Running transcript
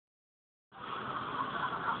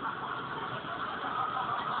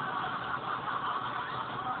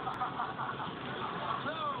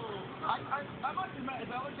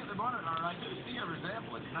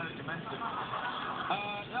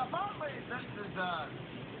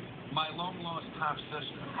my long-lost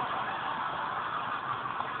half-sister.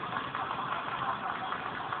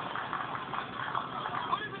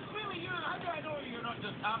 But if it's really you, how do I know you're not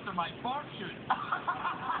just after my fortune?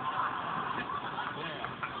 Yeah.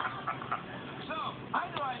 So, how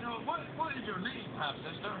do I know, what is your name,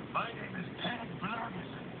 half-sister? My name is Ted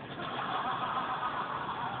Furgeson.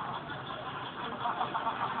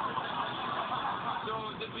 So,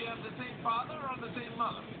 did we have the same father or the same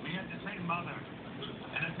mother? We had the same mother,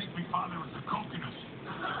 and I think my father was a coconut.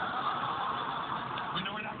 We're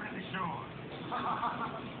not really sure.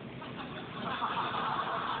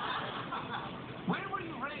 Where were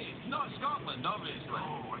you raised? Not Scotland, obviously.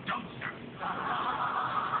 Oh, a dumpster.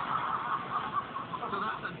 So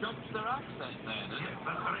that's a dumpster accent then, isn't Yes, it?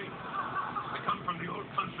 that's right. I come from the old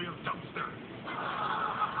country of Dumpster.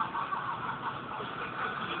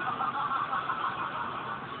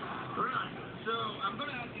 Right. So I'm going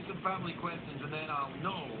to ask you some family questions, and then I'll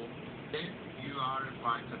know if you are, in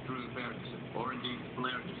fact, a true Ferguson, or indeed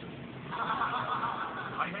Furgeson.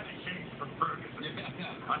 I had a change from Furgeson.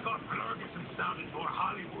 Yeah. I thought Furgeson sounded more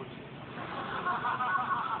Hollywood.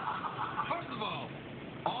 First of all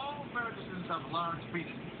Fergusons have large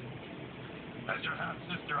penises. As your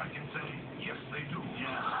half-sister, I can say, yes, they do.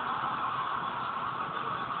 Yeah.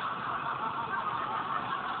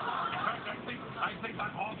 In fact, I think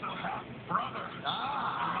I'm also half-brother.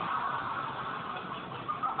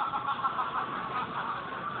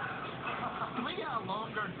 Can we get a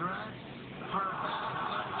longer dress for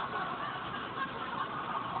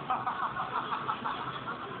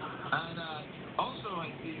And also,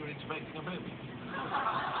 I see you're expecting a baby.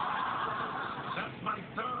 That's my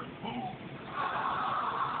third boob.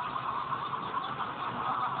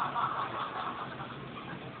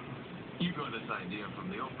 You got this idea from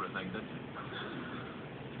the opera thing, didn't you?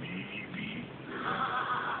 Maybe.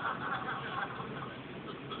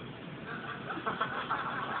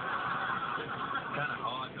 Kind of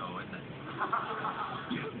odd, though, isn't it?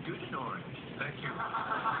 You look good in orange. Thank you.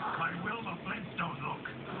 My Wilma Flintstone look.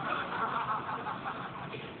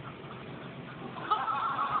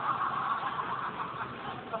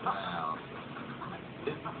 Well,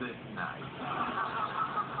 isn't this nice?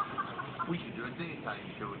 We should do a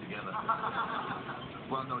daytime show together.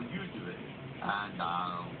 Well, no, you do it, and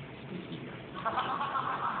I'll stay here.